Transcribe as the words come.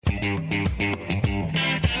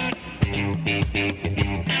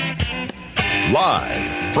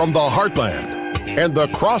Live from the heartland and the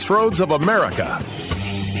crossroads of America,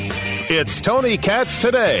 it's Tony Katz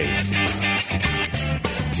Today.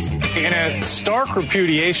 In a stark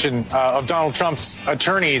repudiation of Donald Trump's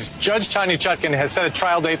attorneys, Judge Tanya Chutkan has set a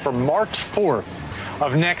trial date for March 4th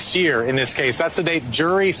of next year in this case. That's the date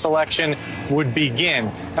jury selection would begin.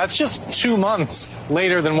 That's just 2 months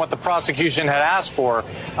later than what the prosecution had asked for,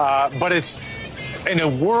 but it's in a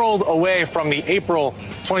world away from the April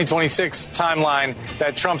 2026 timeline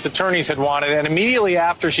that Trump's attorneys had wanted. And immediately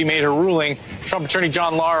after she made her ruling, Trump attorney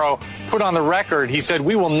John Lauro put on the record, he said,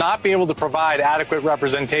 "We will not be able to provide adequate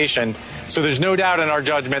representation. So there's no doubt in our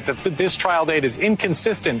judgment that this trial date is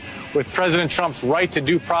inconsistent with President Trump's right to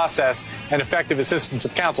due process and effective assistance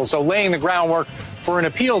of counsel." So laying the groundwork for an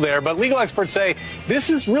appeal there. But legal experts say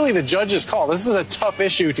this is really the judge's call. This is a tough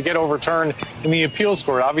issue to get overturned in the appeals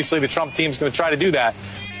court. Obviously, the Trump team's going to try to do that.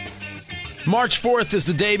 March 4th is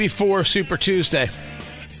the day before Super Tuesday.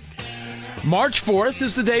 March 4th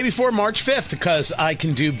is the day before March 5th because I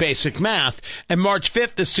can do basic math. And March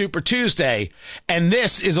 5th is Super Tuesday. And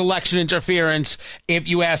this is election interference if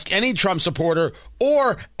you ask any Trump supporter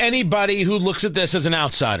or anybody who looks at this as an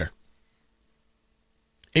outsider.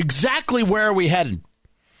 Exactly where are we headed?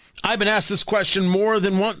 I've been asked this question more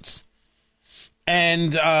than once.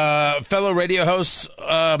 And fellow radio hosts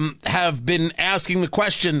have been asking the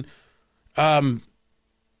question,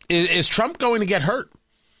 is Trump going to get hurt?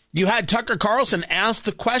 You had Tucker Carlson ask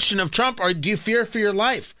the question of Trump, or do you fear for your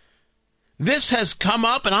life? This has come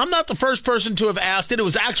up, and I'm not the first person to have asked it. It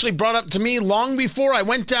was actually brought up to me long before I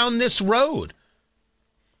went down this road.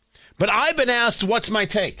 But I've been asked, what's my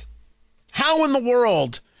take? How in the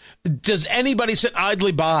world does anybody sit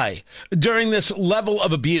idly by during this level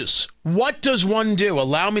of abuse? What does one do?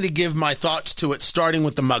 Allow me to give my thoughts to it, starting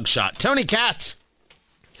with the mugshot. Tony Katz.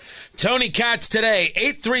 Tony Katz Today,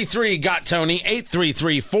 833-GOT-TONY,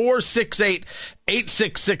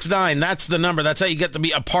 833-468-8669. That's the number. That's how you get to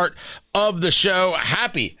be a part of the show.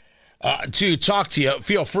 Happy to talk to you.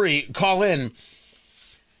 Feel free. Call in.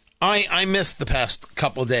 I missed the past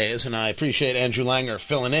couple of days, and I appreciate Andrew Langer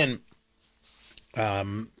filling in.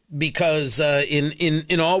 Because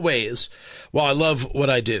in all ways, while I love what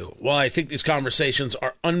I do, while I think these conversations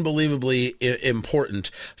are unbelievably important,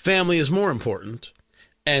 family is more important.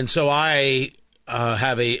 And so I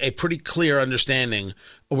have a pretty clear understanding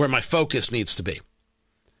of where my focus needs to be.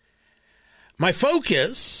 My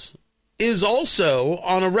focus is also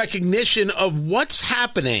on a recognition of what's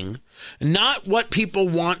happening, not what people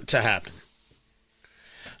want to happen.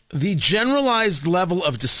 The generalized level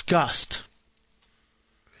of disgust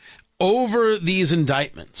over these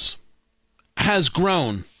indictments has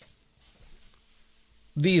grown.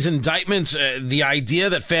 These indictments, the idea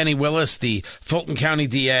that Fani Willis, the Fulton County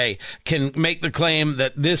DA, can make the claim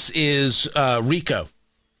that this is RICO,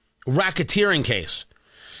 racketeering case.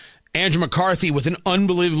 Andrew McCarthy with an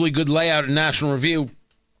unbelievably good layout in National Review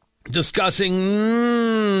discussing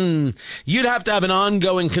you'd have to have an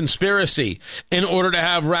ongoing conspiracy in order to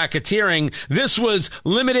have racketeering. This was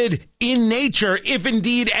limited in nature if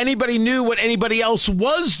indeed anybody knew what anybody else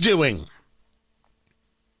was doing.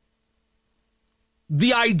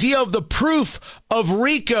 The idea of the proof of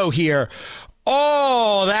RICO here,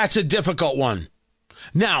 oh, that's a difficult one.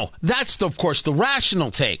 Now, that's, of course, the rational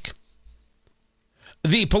take.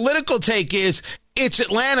 The political take is, it's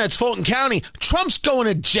Atlanta, it's Fulton County, Trump's going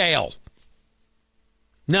to jail.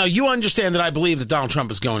 Now, you understand that I believe that Donald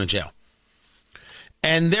Trump is going to jail.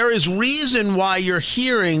 And there is reason why you're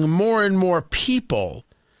hearing more and more people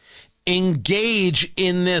engage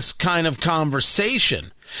in this kind of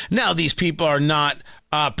conversation. Now, these people are not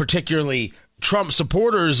particularly Trump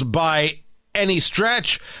supporters by any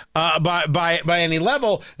stretch, by any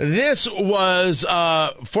level. This was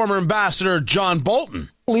former Ambassador John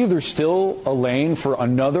Bolton. I believe there's still a lane for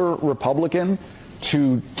another Republican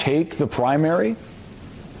to take the primary.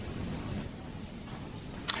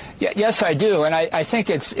 Yes, I do, and I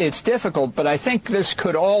think it's difficult, but I think this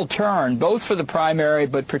could all turn, both for the primary,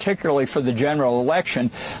 but particularly for the general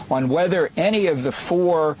election, on whether any of the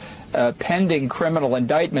four pending criminal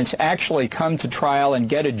indictments actually come to trial and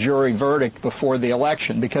get a jury verdict before the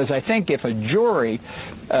election. Because I think if a jury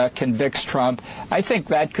convicts Trump, I think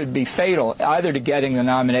that could be fatal, either to getting the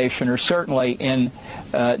nomination or certainly in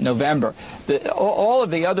November. All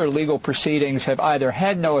of the other legal proceedings have either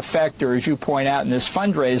had no effect or, as you point out in this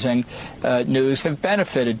fundraising news, have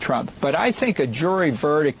benefited Trump. But I think a jury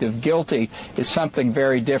verdict of guilty is something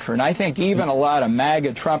very different. I think even a lot of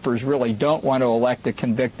MAGA Trumpers really don't want to elect a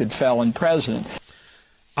convicted felon president.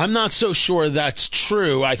 I'm not so sure that's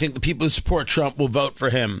true. I think the people who support Trump will vote for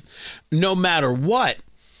him no matter what.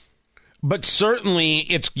 But certainly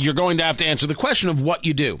you're going to have to answer the question of what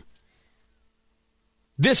you do.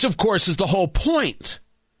 This, of course, is the whole point.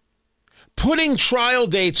 Putting trial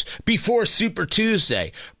dates before Super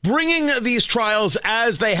Tuesday, bringing these trials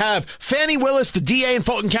as they have. Fannie Willis, the DA in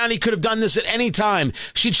Fulton County, could have done this at any time.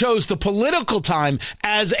 She chose the political time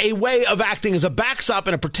as a way of acting as a backstop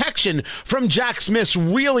and a protection from Jack Smith's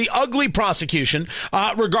really ugly prosecution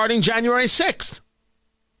regarding January 6th.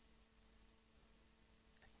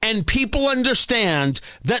 And people understand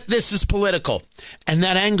that this is political, and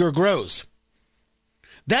that anger grows.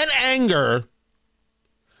 That anger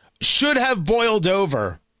should have boiled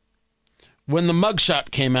over when the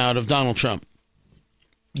mugshot came out of Donald Trump.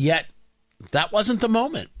 Yet, that wasn't the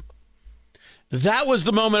moment. That was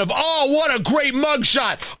the moment of, oh, what a great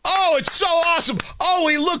mugshot. Oh, it's so awesome. Oh,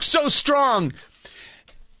 he looks so strong.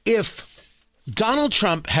 If Donald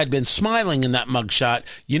Trump had been smiling in that mugshot,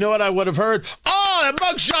 you know what I would have heard? Oh, that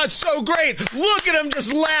mugshot's so great. Look at him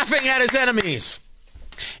just laughing at his enemies.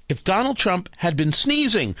 If Donald Trump had been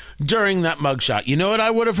sneezing during that mugshot, you know what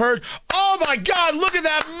I would have heard? Oh, my God, look at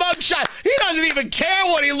that mugshot. He doesn't even care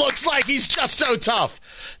what he looks like. He's just so tough.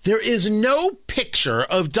 There is no picture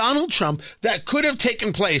of Donald Trump that could have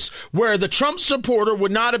taken place where the Trump supporter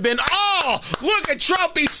would not have been, oh, look at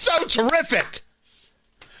Trump. He's so terrific.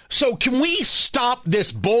 So can we stop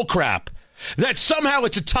this bullcrap that somehow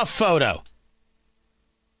it's a tough photo?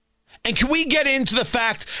 And can we get into the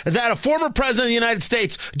fact that a former president of the United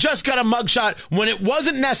States just got a mugshot when it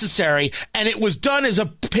wasn't necessary, and it was done as a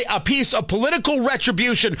piece of political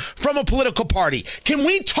retribution from a political party? Can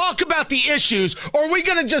we talk about the issues, or are we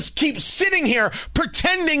going to just keep sitting here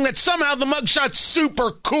pretending that somehow the mugshot's super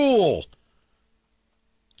cool?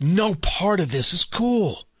 No part of this is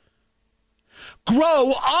cool.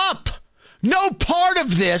 Grow up. No part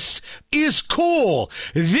of this is cool.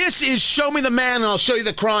 This is show me the man and I'll show you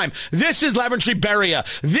the crime. This is Lavrentiy Beria.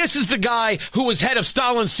 This is the guy who was head of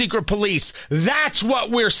Stalin's secret police. That's what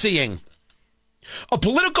we're seeing. A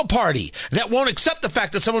political party that won't accept the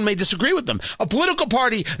fact that someone may disagree with them. A political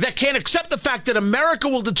party that can't accept the fact that America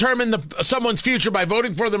will determine someone's future by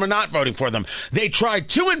voting for them or not voting for them. They tried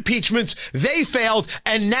 2 impeachments. They failed.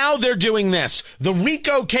 And now they're doing this. The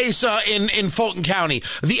RICO case in Fulton County.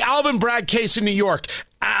 The Alvin Bragg case in New York.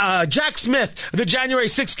 Jack Smith, the January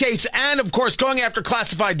 6th case. And, of course, going after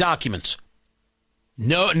classified documents.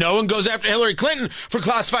 No one goes after Hillary Clinton for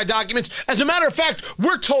classified documents. As a matter of fact,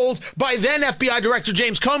 we're told by then FBI Director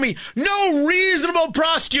James Comey, no reasonable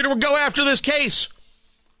prosecutor would go after this case.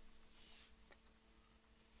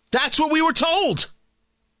 That's what we were told.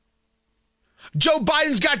 Joe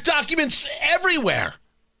Biden's got documents everywhere,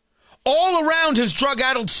 all around his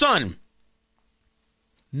drug-addled son.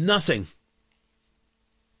 Nothing.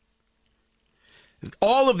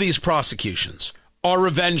 All of these prosecutions are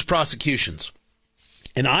revenge prosecutions.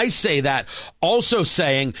 And I say that also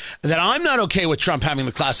saying that I'm not okay with Trump having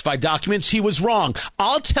the classified documents. He was wrong.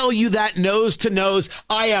 I'll tell you that nose to nose.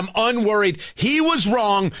 I am unworried. He was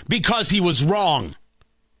wrong because he was wrong.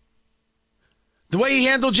 The way he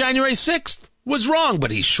handled January 6th was wrong,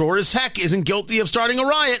 but he sure as heck isn't guilty of starting a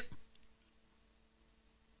riot.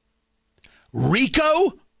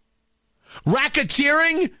 RICO?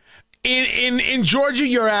 Racketeering? In Georgia,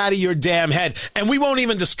 you're out of your damn head. And we won't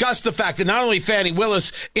even discuss the fact that not only Fannie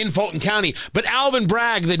Willis in Fulton County, but Alvin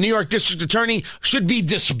Bragg, the New York District Attorney, should be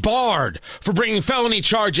disbarred for bringing felony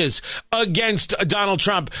charges against Donald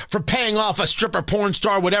Trump for paying off a stripper porn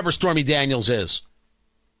star, whatever Stormy Daniels is.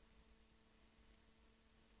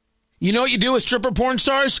 You know what you do with stripper porn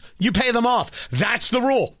stars? You pay them off. That's the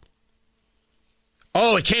rule.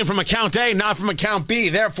 Oh, it came from account A, not from account B.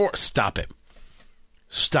 Therefore, stop it.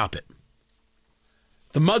 Stop it.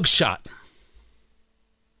 The mugshot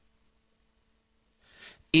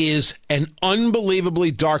is an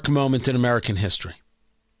unbelievably dark moment in American history.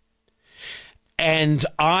 And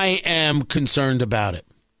I am concerned about it.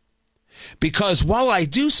 Because while I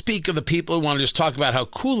do speak of the people who want to just talk about how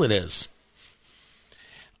cool it is,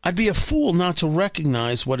 I'd be a fool not to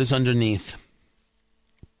recognize what is underneath.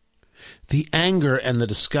 The anger and the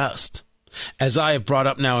disgust. As I have brought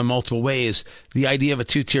up now in multiple ways, the idea of a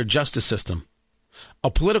 2-tier justice system. A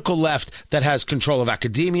political left that has control of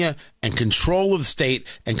academia and control of the state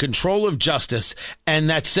and control of justice, and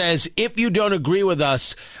that says, if you don't agree with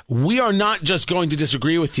us, we are not just going to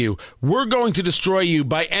disagree with you. We're going to destroy you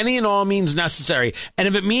by any and all means necessary. And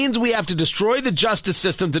if it means we have to destroy the justice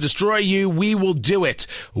system to destroy you, we will do it.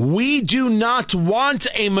 We do not want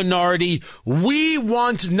a minority. We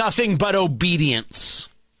want nothing but obedience.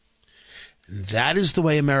 That is the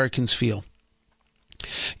way Americans feel.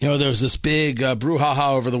 You know, there was this big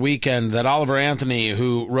brouhaha over the weekend that Oliver Anthony,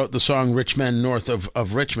 who wrote the song Rich Men North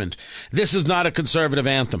of Richmond, this is not a conservative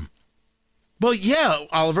anthem. Well, yeah,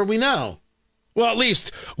 Oliver, we know. Well, at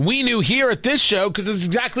least we knew here at this show because it's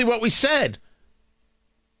exactly what we said.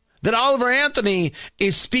 That Oliver Anthony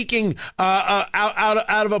is speaking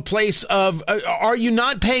out of a place of, are you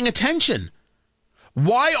not paying attention?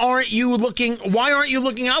 Why aren't you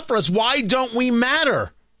looking out for us? Why don't we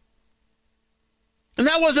matter? And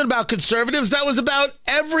that wasn't about conservatives. That was about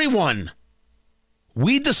everyone.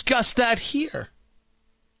 We discussed that here.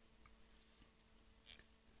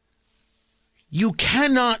 You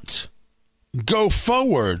cannot go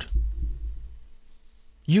forward.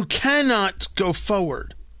 You cannot go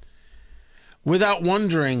forward without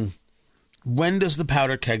wondering, when does the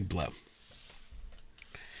powder keg blow?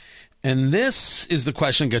 And this is the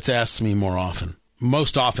question that gets asked to me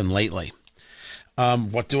most often lately.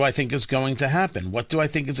 What do I think is going to happen? What do I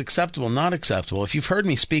think is acceptable, not acceptable? If you've heard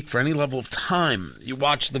me speak for any level of time, you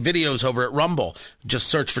watch the videos over at Rumble, just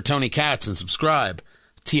search for Tony Katz and subscribe,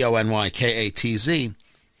 TonyKatz.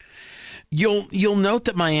 You'll note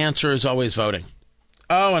that my answer is always voting.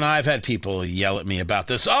 Oh, and I've had people yell at me about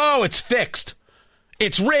this. Oh, it's fixed.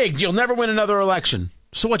 It's rigged. You'll never win another election.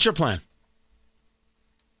 So what's your plan?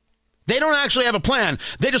 They don't actually have a plan.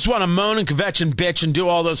 They just want to moan and kvetch and bitch and do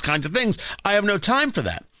all those kinds of things. I have no time for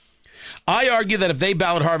that. I argue that if they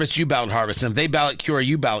ballot harvest, you ballot harvest. And if they ballot cure,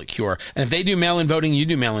 you ballot cure. And if they do mail-in voting, you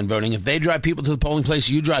do mail-in voting. If they drive people to the polling place,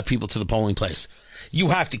 you drive people to the polling place. You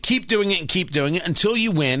have to keep doing it and keep doing it until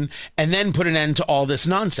you win, and then put an end to all this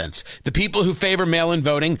nonsense. The people who favor mail-in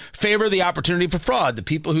voting favor the opportunity for fraud. The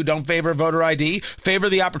people who don't favor voter ID favor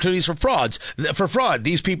the opportunities for fraud.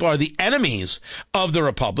 These people are the enemies of the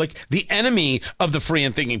republic, the enemy of the free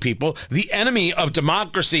and thinking people, the enemy of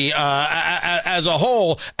democracy as a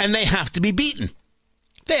whole, and they have to be beaten.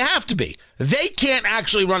 They have to be. They can't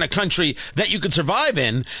actually run a country that you could survive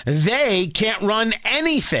in. They can't run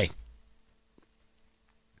anything.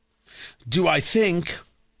 Do I think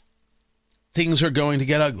things are going to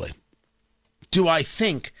get ugly? Do I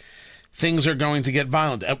think things are going to get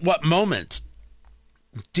violent? At what moment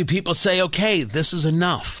do people say, okay, this is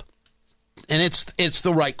enough? And it's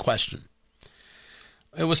the right question.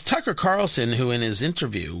 It was Tucker Carlson who, in his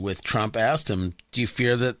interview with Trump, asked him, do you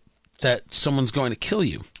fear that someone's going to kill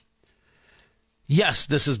you? Yes,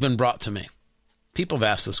 this has been brought to me. People have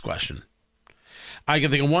asked this question. I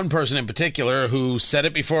can think of one person in particular who said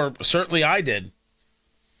it before, certainly I did,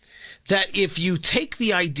 that if you take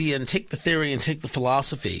the idea and take the theory and take the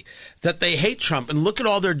philosophy that they hate Trump and look at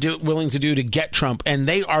all they're willing to do to get Trump, and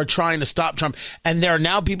they are trying to stop Trump, and there are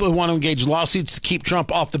now people who want to engage lawsuits to keep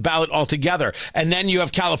Trump off the ballot altogether, and then you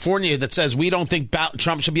have California that says we don't think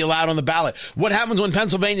Trump should be allowed on the ballot. What happens when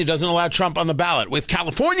Pennsylvania doesn't allow Trump on the ballot? If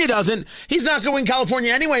California doesn't, he's not going to win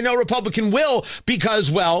California anyway. No Republican will because,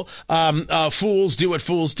 fools do what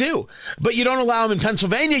fools do. But you don't allow him in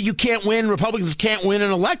Pennsylvania. You can't win. Republicans can't win an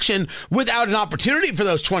election without an opportunity for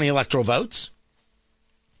those 20 electoral votes.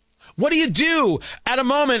 What do you do at a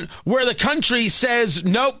moment where the country says,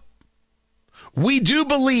 nope, we do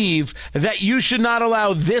believe that you should not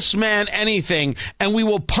allow this man anything, and we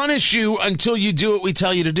will punish you until you do what we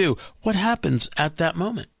tell you to do? What happens at that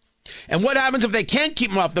moment? And what happens if they can't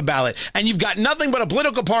keep him off the ballot and you've got nothing but a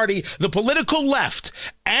political party, the political left,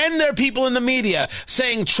 and their people in the media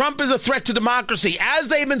saying Trump is a threat to democracy, as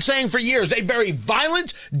they've been saying for years, a very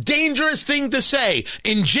violent, dangerous thing to say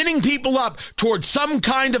in ginning people up towards some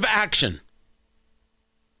kind of action?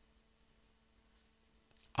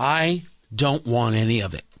 I don't want any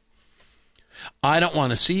of it. I don't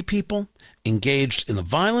want to see people engaged in the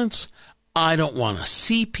violence. I don't want to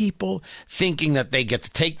see people thinking that they get to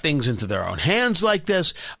take things into their own hands like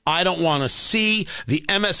this. I don't want to see the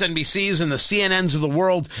MSNBCs and the CNNs of the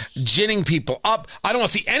world ginning people up. I don't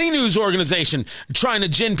want to see any news organization trying to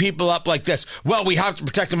gin people up like this. Well, we have to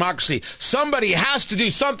protect democracy. Somebody has to do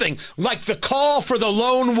something, like the call for the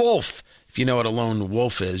lone wolf. If you know what a lone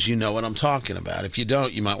wolf is, you know what I'm talking about. If you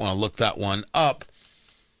don't, you might want to look that one up.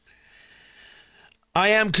 I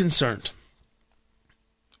am concerned.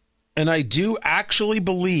 And I do actually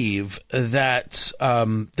believe that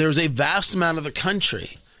there's a vast amount of the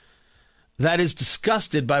country that is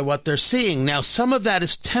disgusted by what they're seeing. Now, some of that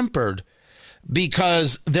is tempered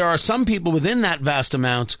because there are some people within that vast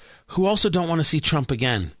amount who also don't want to see Trump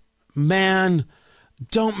again. Man,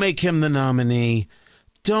 don't make him the nominee.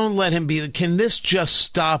 Don't let him be. Can this just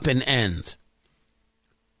stop and end?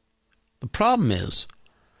 The problem is,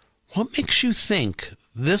 what makes you think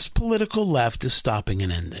this political left is stopping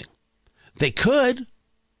and ending? They could.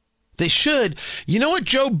 They should. You know what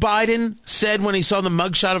Joe Biden said when he saw the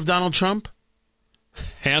mugshot of Donald Trump?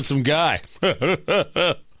 Handsome guy.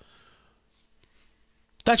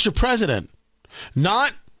 That's your president.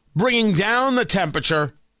 Not bringing down the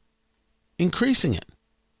temperature, increasing it.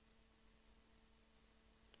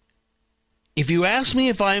 If you ask me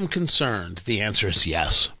if I am concerned, the answer is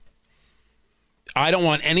yes. I don't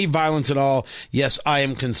want any violence at all. Yes, I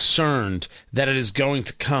am concerned that it is going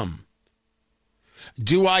to come.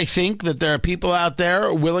 Do I think that there are people out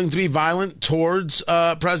there willing to be violent towards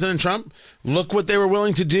President Trump? Look what they were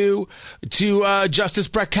willing to do to Justice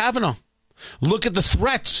Brett Kavanaugh. Look at the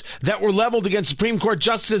threats that were leveled against Supreme Court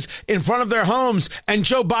justices in front of their homes, and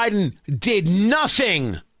Joe Biden did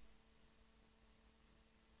nothing.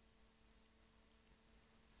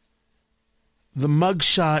 The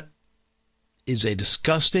mugshot is a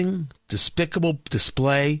disgusting, despicable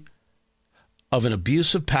display of an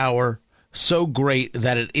abuse of power so great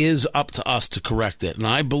that it is up to us to correct it. And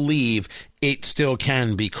I believe it still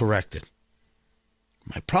can be corrected.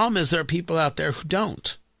 My problem is there are people out there who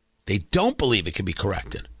don't. They don't believe it can be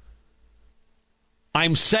corrected.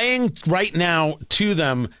 I'm saying right now to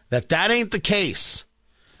them that that ain't the case,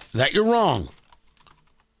 that you're wrong,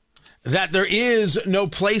 that there is no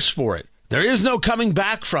place for it. There is no coming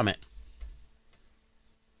back from it.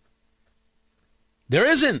 There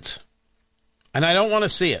isn't. And I don't want to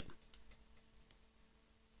see it.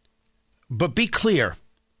 But be clear.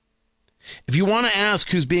 If you want to ask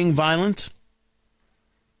who's being violent,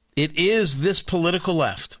 it is this political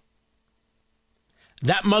left.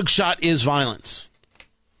 That mugshot is violence.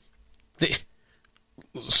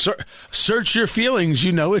 Search your feelings.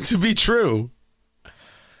 You know it to be true.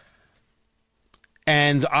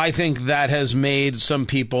 And I think that has made some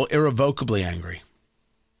people irrevocably angry.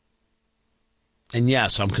 And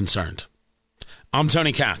yes, I'm concerned. I'm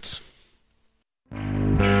Tony Katz.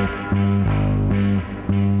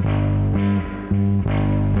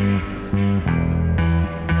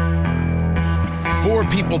 4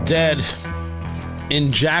 people dead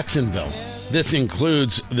in Jacksonville. This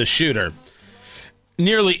includes the shooter.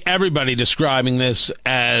 Nearly everybody describing this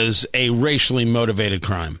as a racially motivated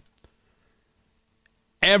crime.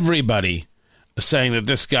 Everybody saying that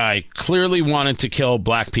this guy clearly wanted to kill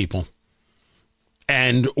black people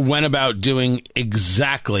and went about doing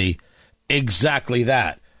exactly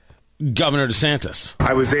that. Governor DeSantis.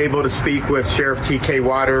 I was able to speak with Sheriff T.K.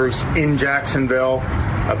 Waters in Jacksonville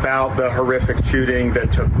about the horrific shooting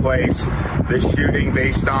that took place. This shooting,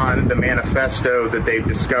 based on the manifesto that they've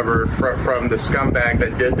discovered from the scumbag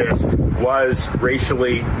that did this, was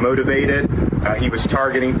racially motivated. He was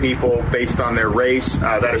targeting people based on their race.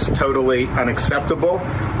 That is totally unacceptable.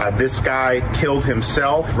 This guy killed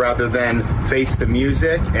himself rather than face the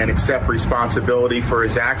music and accept responsibility for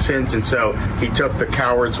his actions. And so he took the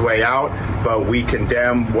coward's way out. But we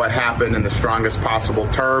condemn what happened in the strongest possible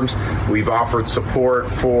terms. We've offered support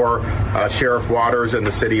for Sheriff Waters and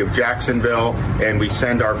the city of Jacksonville, and we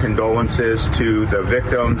send our condolences to the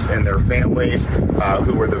victims and their families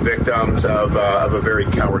who were the victims of a very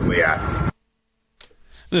cowardly act.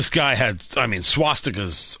 This guy had,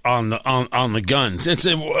 swastikas on the guns. It's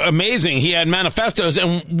amazing. He had manifestos,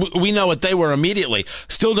 and we know what they were immediately.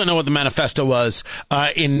 Still don't know what the manifesto was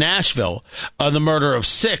in Nashville, the murder of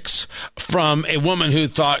 6 from a woman who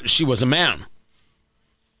thought she was a man.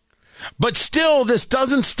 But still, this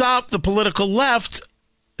doesn't stop the political left.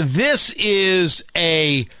 This is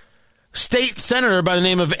a state senator by the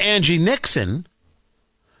name of Angie Nixon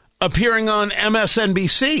appearing on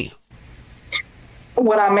MSNBC.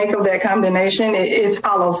 What I make of that condemnation is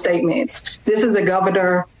hollow statements. This is a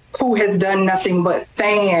governor who has done nothing but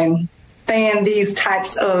fan these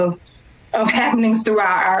types of happenings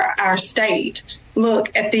throughout our state.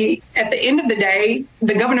 Look, at the end of the day,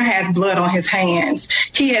 the governor has blood on his hands.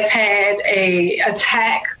 He has had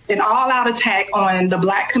an all-out attack on the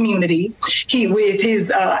black community. With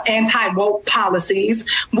his anti-woke policies,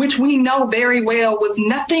 which we know very well was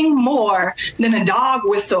nothing more than a dog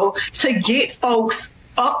whistle to get folks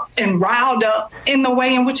up and riled up in the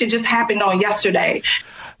way in which it just happened on yesterday.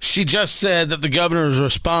 She just said that the governor is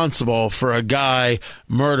responsible for a guy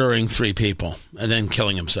murdering 3 people and then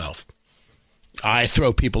killing himself. I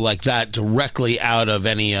throw people like that directly out of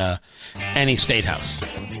any state house.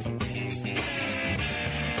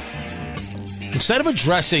 Instead of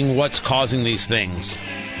addressing what's causing these things,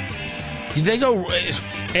 they go,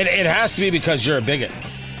 it has to be because you're a bigot.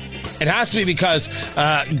 It has to be because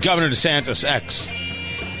Governor DeSantis X.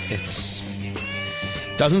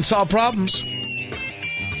 It doesn't solve problems.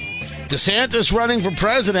 DeSantis running for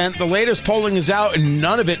president, the latest polling is out and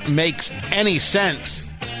none of it makes any sense.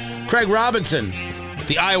 Craig Robinson,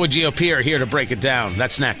 The Iowa GOP are here to break it down.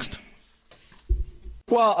 That's next.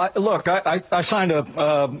 Well, I signed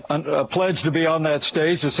a pledge to be on that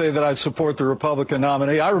stage to say that I'd support the Republican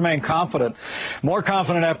nominee. I remain confident, more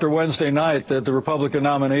confident after Wednesday night, that the Republican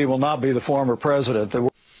nominee will not be the former president.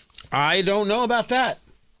 I don't know about that.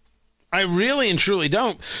 I really and truly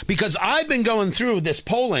don't, because I've been going through this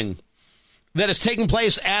polling that has taken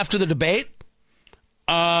place after the debate.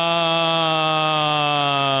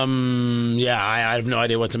 I have no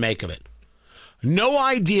idea what to make of it. No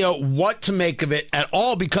idea what to make of it at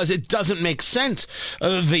all, because it doesn't make sense.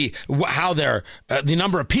 The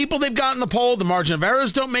number of people they've got in the poll, the margin of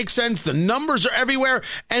errors don't make sense. The numbers are everywhere,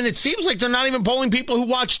 and it seems like they're not even polling people who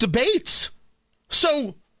watch debates.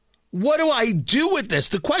 So what do I do with this?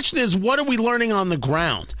 The question is, what are we learning on the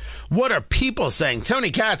ground? What are people saying?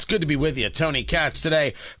 Tony Katz, good to be with you. Tony Katz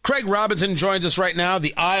today. Craig Robinson joins us right now,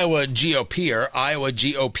 the Iowa GOPer, Iowa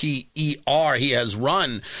GOP-ER. He has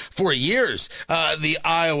run for years. The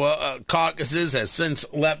Iowa caucuses, has since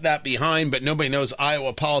left that behind, but nobody knows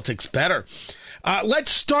Iowa politics better.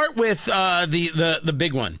 Let's start with the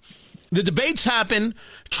big one. The debates happen.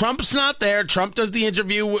 Trump's not there. Trump does the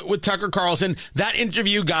interview with Tucker Carlson. That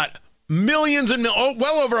interview got millions and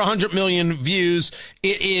well over 100 million views.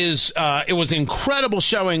 It was incredible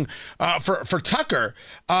showing for Tucker.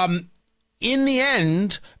 In the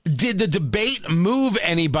end, did the debate move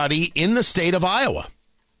anybody in the state of Iowa?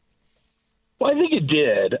 Well, I think it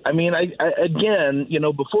did. I mean, again,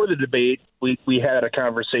 before the debate, we had a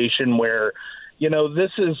conversation where,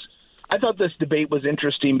 I thought this debate was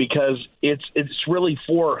interesting because it's really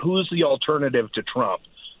for who's the alternative to Trump.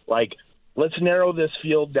 Like, let's narrow this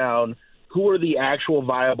field down. Who are the actual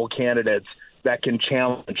viable candidates that can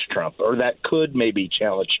challenge Trump, or that could maybe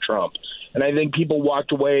challenge Trump? And I think people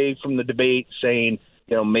walked away from the debate saying,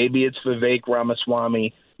 maybe it's Vivek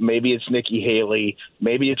Ramaswamy, maybe it's Nikki Haley,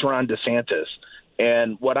 maybe it's Ron DeSantis.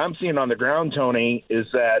 And what I'm seeing on the ground, Tony, is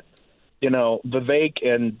that, Vivek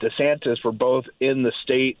and DeSantis were both in the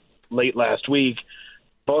state late last week,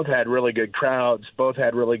 both had really good crowds, both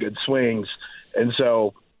had really good swings. And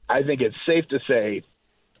so I think it's safe to say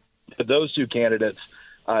that those two candidates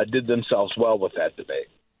did themselves well with that debate.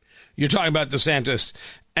 You're talking about DeSantis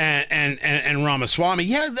and Ramaswamy.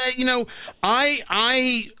 Yeah,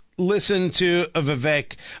 I listened to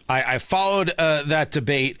Vivek. I followed that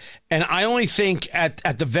debate, and I only think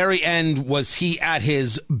at the very end was he at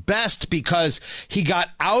his best, because he got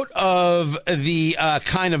out of the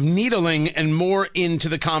kind of needling and more into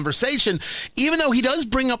the conversation, even though he does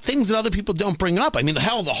bring up things that other people don't bring up. I mean, the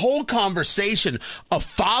whole conversation of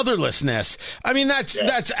fatherlessness. I mean, that's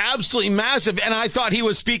absolutely massive. And I thought he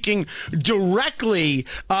was speaking directly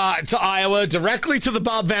to Iowa, directly to the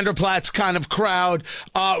Bob Vander Plaats kind of crowd,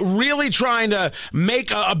 really trying to make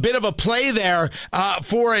a bit of a play there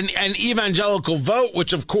for an evangelical vote,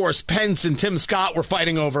 which of course Pence and Tim Scott were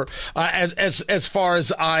fighting over as far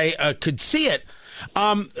as I could see it.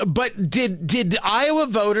 But did Iowa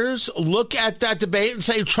voters look at that debate and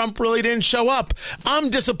say Trump really didn't show up? I'm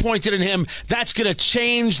disappointed in him. That's going to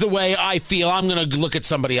change the way I feel. I'm going to look at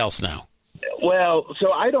somebody else now. Well,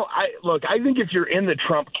 so I think if you're in the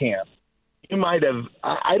Trump camp, you might have.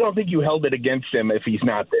 I don't think you held it against him if he's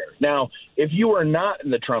not there. Now, if you are not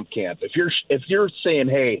in the Trump camp, if you're saying,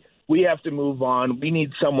 hey, we have to move on, we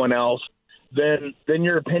need someone else, then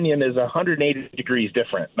your opinion is 180 degrees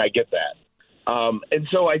different, and I get that. And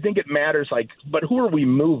so I think it matters, but who are we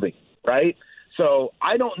moving, right? So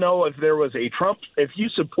I don't know if there was a Trump. If you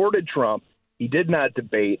supported Trump, he did not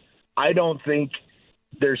debate. I don't think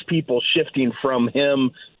there's people shifting from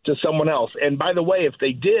him to someone else. And by the way, if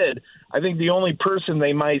they did, I think the only person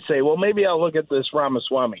they might say, well, maybe I'll look at this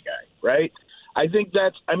Ramaswamy guy, right? I think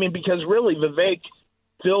because really Vivek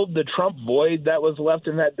filled the Trump void that was left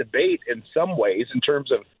in that debate in some ways, in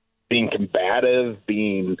terms of being combative,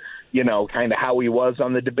 being, kind of how he was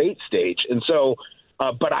on the debate stage. And so,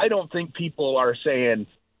 but I don't think people are saying,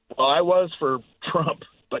 well, I was for Trump,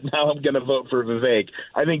 but now I'm going to vote for Vivek.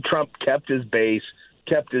 I think Trump kept his base,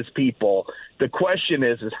 kept his people. The question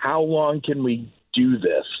is how long can we do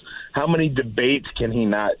this? How many debates can he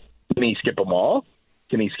not? Can he skip them all?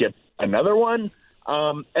 Can he skip another one?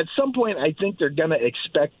 At some point, I think they're going to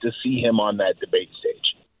expect to see him on that debate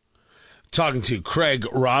stage. Talking to Craig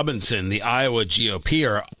Robinson, the Iowa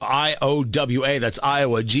GOPer, IOWA, that's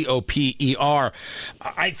Iowa GOPER.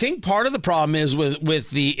 I think part of the problem is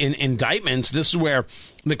with the indictments, this is where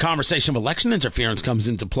the conversation of election interference comes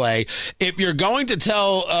into play. If you're going to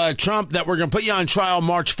tell Trump that we're going to put you on trial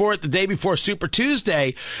March 4th, the day before Super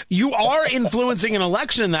Tuesday, you are influencing an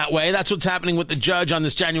election in that way. That's what's happening with the judge on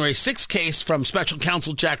this January 6th case from special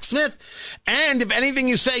counsel Jack Smith. And if anything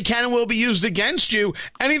you say can and will be used against you,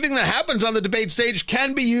 anything that happens on the debate stage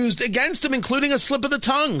can be used against him, including a slip of the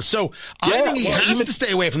tongue. So I think he has to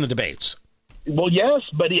stay away from the debates. Well, yes,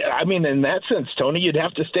 but in that sense, Tony, you'd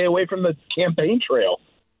have to stay away from the campaign trail.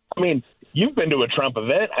 I mean, you've been to a Trump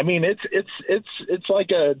event. I mean, it's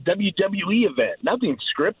like a WWE event. Nothing's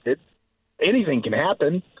scripted. Anything can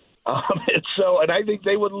happen. And I think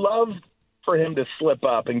they would love for him to slip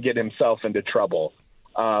up and get himself into trouble.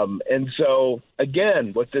 And so,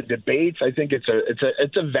 again, with the debates, I think it's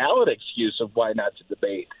a valid excuse of why not to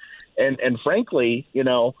debate. And frankly,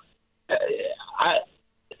 if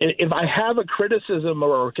I have a criticism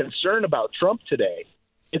or a concern about Trump today,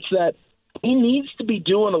 it's that he needs to be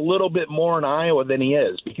doing a little bit more in Iowa than he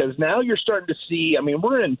is, because now you're starting to see,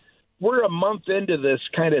 we're a month into this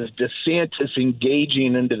kind of DeSantis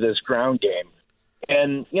engaging into this ground game.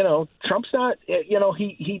 And, Trump's not,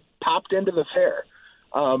 he popped into the fair.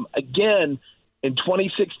 Again, in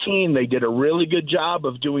 2016, they did a really good job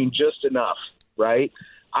of doing just enough, right?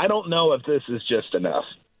 I don't know if this is just enough.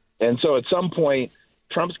 And so at some point,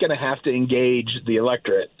 Trump's going to have to engage the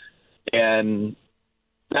electorate, and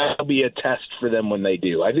that'll be a test for them when they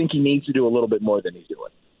do. I think he needs to do a little bit more than he's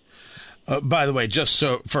doing. By the way, just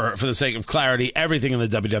so for the sake of clarity, everything in the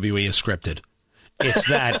WWE is scripted. It's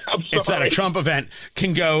that a Trump event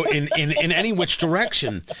can go in any which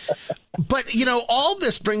direction. But, all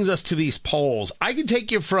this brings us to these polls. I can take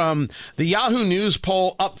you from the Yahoo News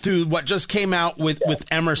poll up through what just came out with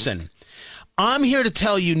Emerson. I'm here to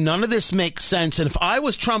tell you none of this makes sense. And if I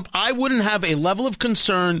was Trump, I wouldn't have a level of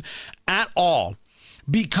concern at all.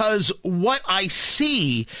 Because what I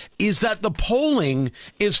see is that the polling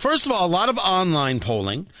is, first of all, a lot of online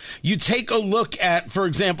polling. You take a look at, for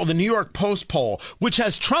example, the New York Post poll, which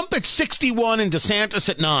has Trump at 61 and DeSantis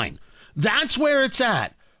at 9. That's where it's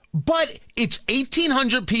at. But it's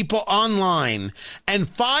 1,800 people online, and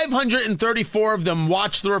 534 of them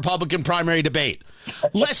watch the Republican primary debate.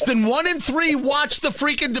 Less than 1 in 3 watch the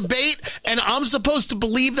freaking debate, and I'm supposed to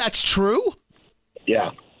believe that's true?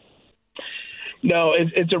 Yeah. No,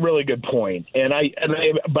 it's a really good point,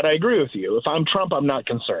 but I agree with you. If I'm Trump, I'm not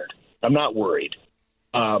concerned. I'm not worried.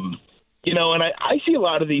 And I see a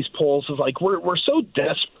lot of these polls as like we're so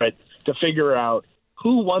desperate to figure out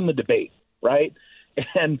who won the debate, right?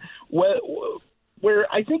 And where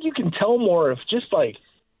I think you can tell more if just like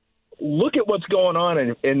look at what's going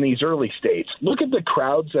on in these early states. Look at the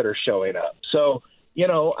crowds that are showing up. So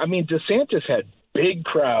DeSantis had big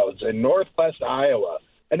crowds in Northwest Iowa,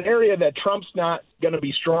 an area that Trump's not going to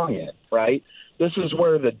be strong in, right? This is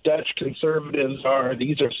where the Dutch conservatives are.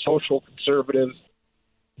 These are social conservatives.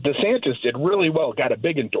 DeSantis did really well, got a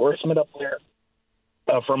big endorsement up there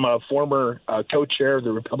from a former co-chair of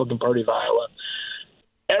the Republican Party of Iowa.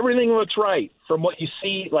 Everything looks right from what you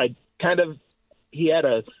see, like kind of he had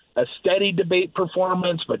a steady debate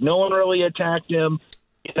performance, but no one really attacked him.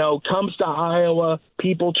 Comes to Iowa,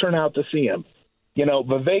 people turn out to see him.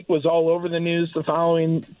 Vivek was all over the news the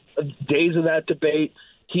following days of that debate.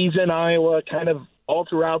 He's in Iowa, kind of all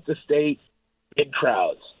throughout the state, big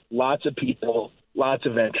crowds, lots of people, lots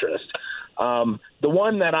of interest. The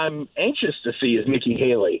one that I'm anxious to see is Nikki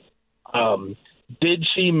Haley. Did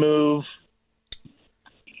she move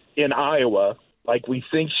in Iowa like we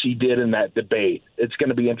think she did in that debate? It's going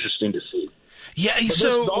to be interesting to see. Yeah,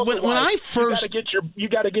 so when I first... You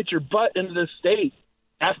got to get your butt into the state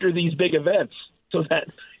after these big events, so that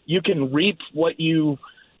you can reap what you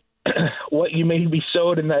maybe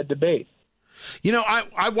sowed in that debate.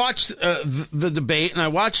 I watched the debate, and I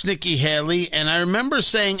watched Nikki Haley, and I remember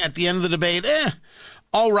saying at the end of the debate,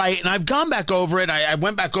 all right, and I've gone back over it. I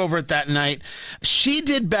went back over it that night. She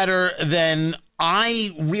did better than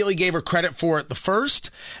I really gave her credit for at the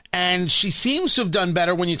first, and she seems to have done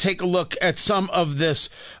better when you take a look at some of this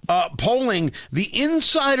polling. The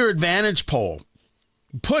Insider Advantage poll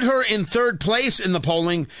put her in third place in the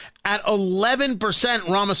polling at 11%,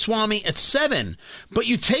 Ramaswamy at 7%. But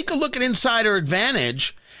you take a look at Insider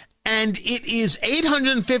Advantage, And it is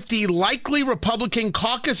 850 likely Republican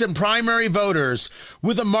caucus and primary voters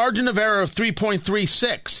with a margin of error of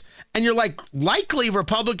 3.36. And you're like, likely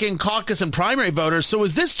Republican caucus and primary voters. So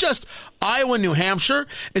is this just Iowa, New Hampshire?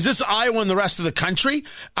 Is this Iowa and the rest of the country?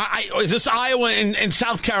 Is this Iowa and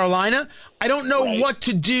South Carolina? I don't know what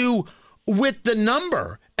to do with the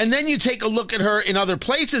number. And then you take a look at her in other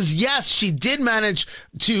places. Yes, she did manage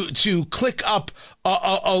to click up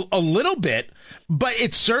a little bit, but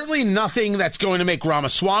it's certainly nothing that's going to make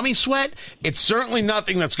Ramaswamy sweat. It's certainly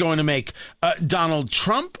nothing that's going to make Donald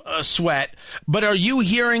Trump sweat. But are you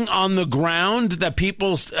hearing on the ground that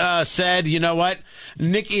people said, you know what,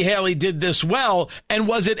 Nikki Haley did this well? And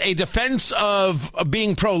was it a defense of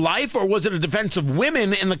being pro-life, or was it a defense of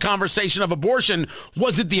women in the conversation of abortion?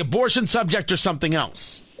 Was it the abortion subject or something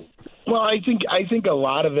else? Well, I think a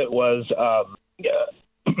lot of it was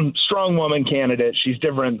strong woman candidate. She's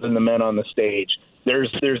different than the men on the stage.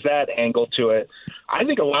 There's that angle to it. I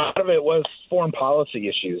think a lot of it was foreign policy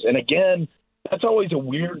issues. And again, that's always a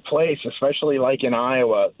weird place, especially like in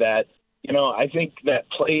Iowa, that, you know, I think that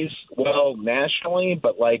plays well nationally.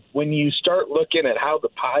 But like when you start looking at how the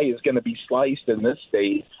pie is going to be sliced in this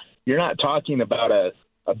state, you're not talking about a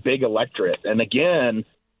big electorate. And again,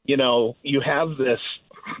 you know, you have this,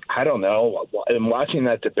 I don't know, in watching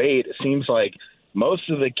that debate, it seems like most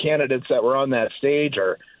of the candidates that were on that stage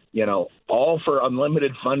are, you know, all for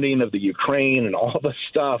unlimited funding of the Ukraine and all this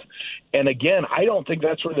stuff. And again, I don't think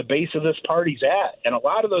that's where the base of this party's at. And a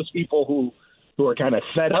lot of those people who are kind of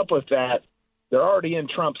fed up with that, they're already in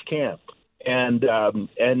Trump's camp. And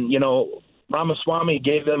you know, Ramaswamy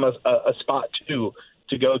gave them a spot too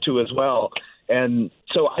to go to as well. And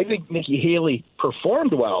so I think Nikki Haley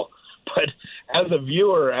performed well. But as a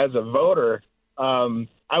viewer, as a voter,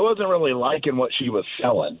 I wasn't really liking what she was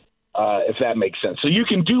selling, if that makes sense. So you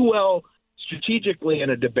can do well strategically in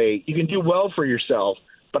a debate. You can do well for yourself,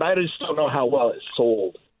 but I just don't know how well it's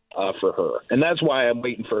sold for her. And that's why I'm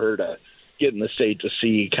waiting for her to get in the state to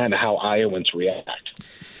see kind of how Iowans react.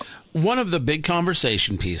 One of the big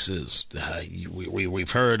conversation pieces,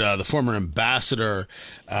 we've heard the former ambassador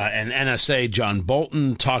and NSA John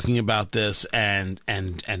Bolton talking about this, and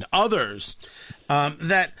others,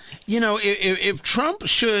 that, you know, if Trump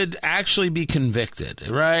should actually be convicted,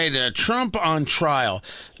 right, Trump on trial,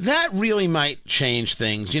 that really might change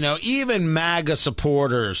things. You know, even MAGA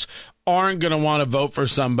supporters aren't going to want to vote for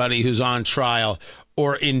somebody who's on trial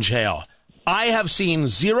or in jail. I have seen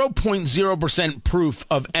 0.0% proof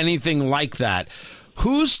of anything like that.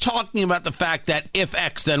 Who's talking about the fact that if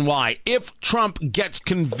X, then Y? If Trump gets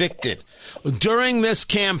convicted during this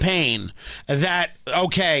campaign, that,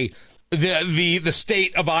 okay, the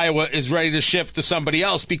state of Iowa is ready to shift to somebody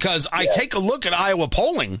else? Because I take a look at Iowa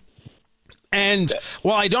polling, and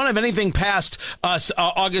while I don't have anything past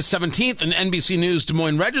August 17th, an NBC News Des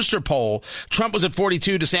Moines Register poll, Trump was at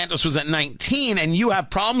 42, DeSantis was at 19, and you have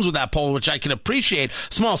problems with that poll, which I can appreciate.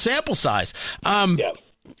 Small sample size.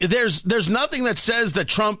 There's nothing that says that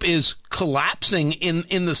Trump is collapsing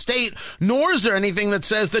in the state, nor is there anything that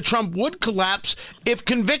says that Trump would collapse if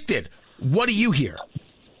convicted. What do you hear?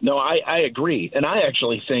 No, I agree. And I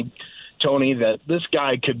actually think, Tony, that this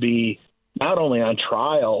guy could be not only on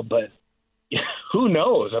trial, but who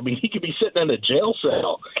knows? I mean, he could be sitting in a jail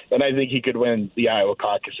cell, and I think he could win the Iowa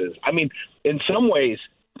caucuses. I mean, in some ways,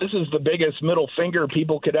 this is the biggest middle finger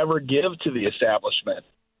people could ever give to the establishment.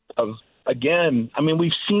 Again, I mean,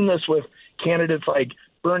 we've seen this with candidates like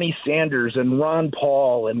Bernie Sanders and Ron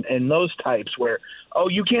Paul and those types where, oh,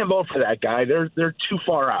 you can't vote for that guy. They're too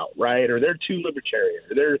far out, right? Or they're too libertarian.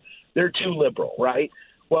 Or they're too liberal, right?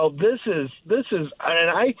 Well, this is, and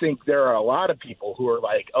I think there are a lot of people who are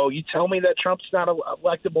like, oh, you tell me that Trump's not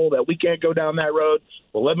electable, that we can't go down that road?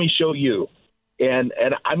 Well, let me show you. And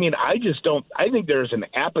I mean, I think there's an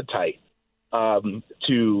appetite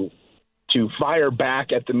to fire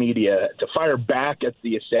back at the media, to fire back at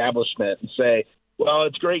the establishment and say, well,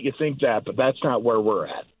 it's great you think that, but that's not where we're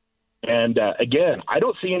at. And again, I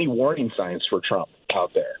don't see any warning signs for Trump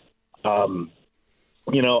out there.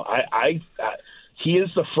 You know, he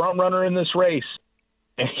is the front runner in this race,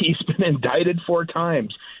 and he's been indicted 4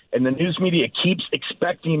 times. And the news media keeps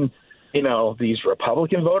expecting, you know, these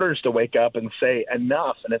Republican voters to wake up and say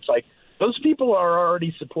enough. And it's like, those people are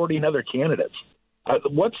already supporting other candidates.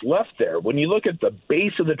 What's left there? When you look at the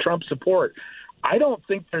base of the Trump support, I don't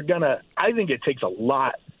think they're going to – I think it takes a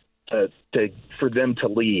lot for them to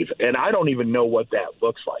leave. And I don't even know what that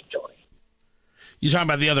looks like, Tony. You're talking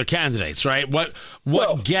about the other candidates, right? What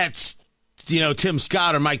gets – you know, Tim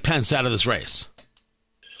Scott or Mike Pence out of this race?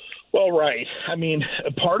 Well, right. I mean,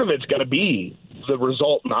 part of it's going to be the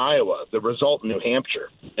result in Iowa, the result in New Hampshire.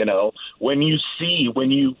 You know, when you see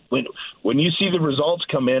the results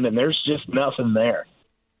come in and there's just nothing there,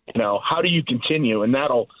 you know, how do you continue? And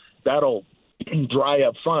that'll dry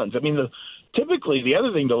up funds. I mean, typically the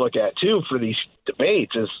other thing to look at too for these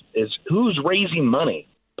debates is who's raising money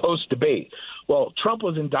post debate. Well, Trump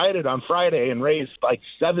was indicted on Friday and raised like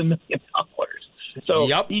 $7 million. So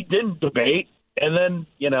he didn't debate, and then,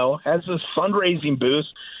 you know, has this fundraising boost.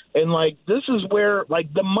 And like, this is where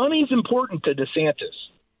like the money's important to DeSantis.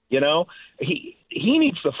 You know, he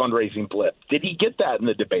needs the fundraising blip. Did he get that in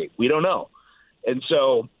the debate? We don't know. And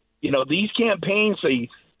so, you know, these campaigns,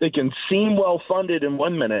 they can seem well funded in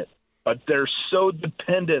 1 minute, but they're so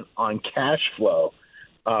dependent on cash flow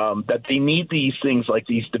that they need these things like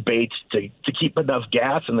these debates to keep enough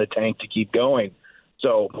gas in the tank to keep going.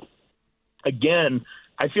 So again,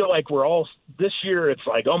 I feel like we're all this year. It's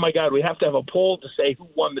like, oh my God, we have to have a poll to say who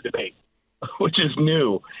won the debate, which is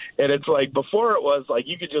new. And it's like before it was like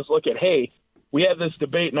you could just look at, hey, we had this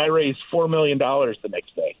debate and I raised $4 million the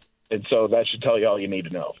next day. And so that should tell you all you need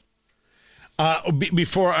to know.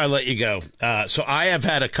 Before I let you go, so I have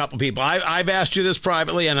had a couple people. I've asked you this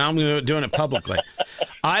privately, and I'm doing it publicly.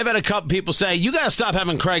 I've had a couple people say, you got to stop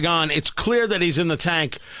having Craig on. It's clear that he's in the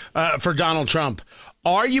tank for Donald Trump.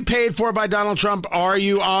 Are you paid for by Donald Trump? Are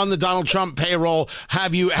you on the Donald Trump payroll?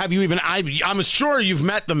 Have you even? I'm sure you've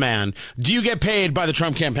met the man. Do you get paid by the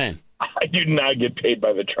Trump campaign? I do not get paid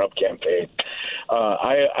by the Trump campaign.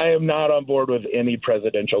 I am not on board with any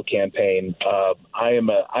presidential campaign. I am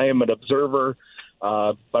an observer,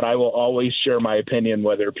 but I will always share my opinion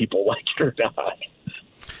whether people like it or not.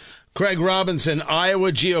 Craig Robinson,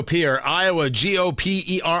 Iowa GOPer, Iowa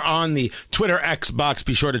GOPer on the Twitter X box.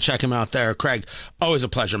 Be sure to check him out there. Craig, always a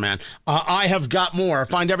pleasure, man. I have got more.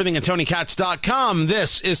 Find everything at TonyKatz.com.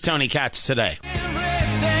 This is Tony Katz Today.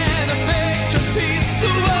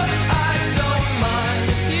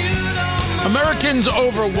 Americans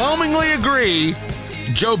overwhelmingly agree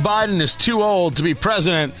Joe Biden is too old to be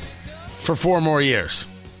president for 4 more years.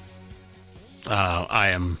 I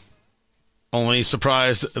am only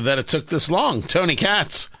surprised that it took this long. Tony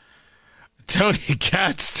Katz. Tony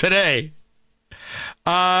Katz Today.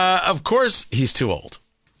 Of course, he's too old.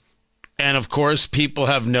 And, of course, people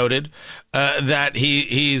have noted that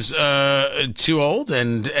he's too old,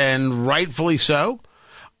 and rightfully so.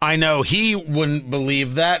 I know he wouldn't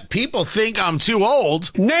believe that. People think I'm too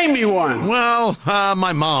old. Name me one. Well,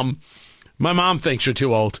 my mom. My mom thinks you're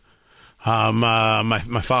too old.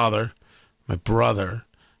 My father, my brother,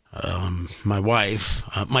 my wife,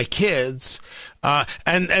 my kids,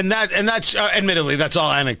 and that's admittedly that's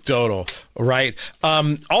all anecdotal, right?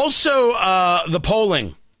 Also, the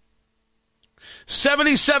polling.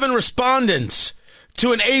 77 respondents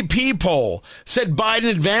to an AP poll said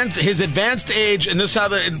Biden his advanced age, and this is how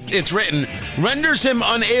it's written, renders him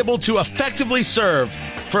unable to effectively serve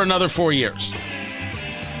for another 4 years.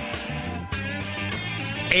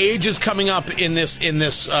 Age is coming up in this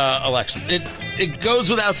election. It goes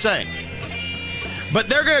without saying. But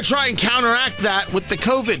they're going to try and counteract that with the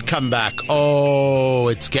COVID comeback. Oh,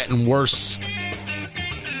 it's getting worse.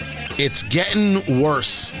 It's getting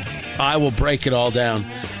worse. I will break it all down.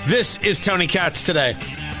 This is Tony Katz Today.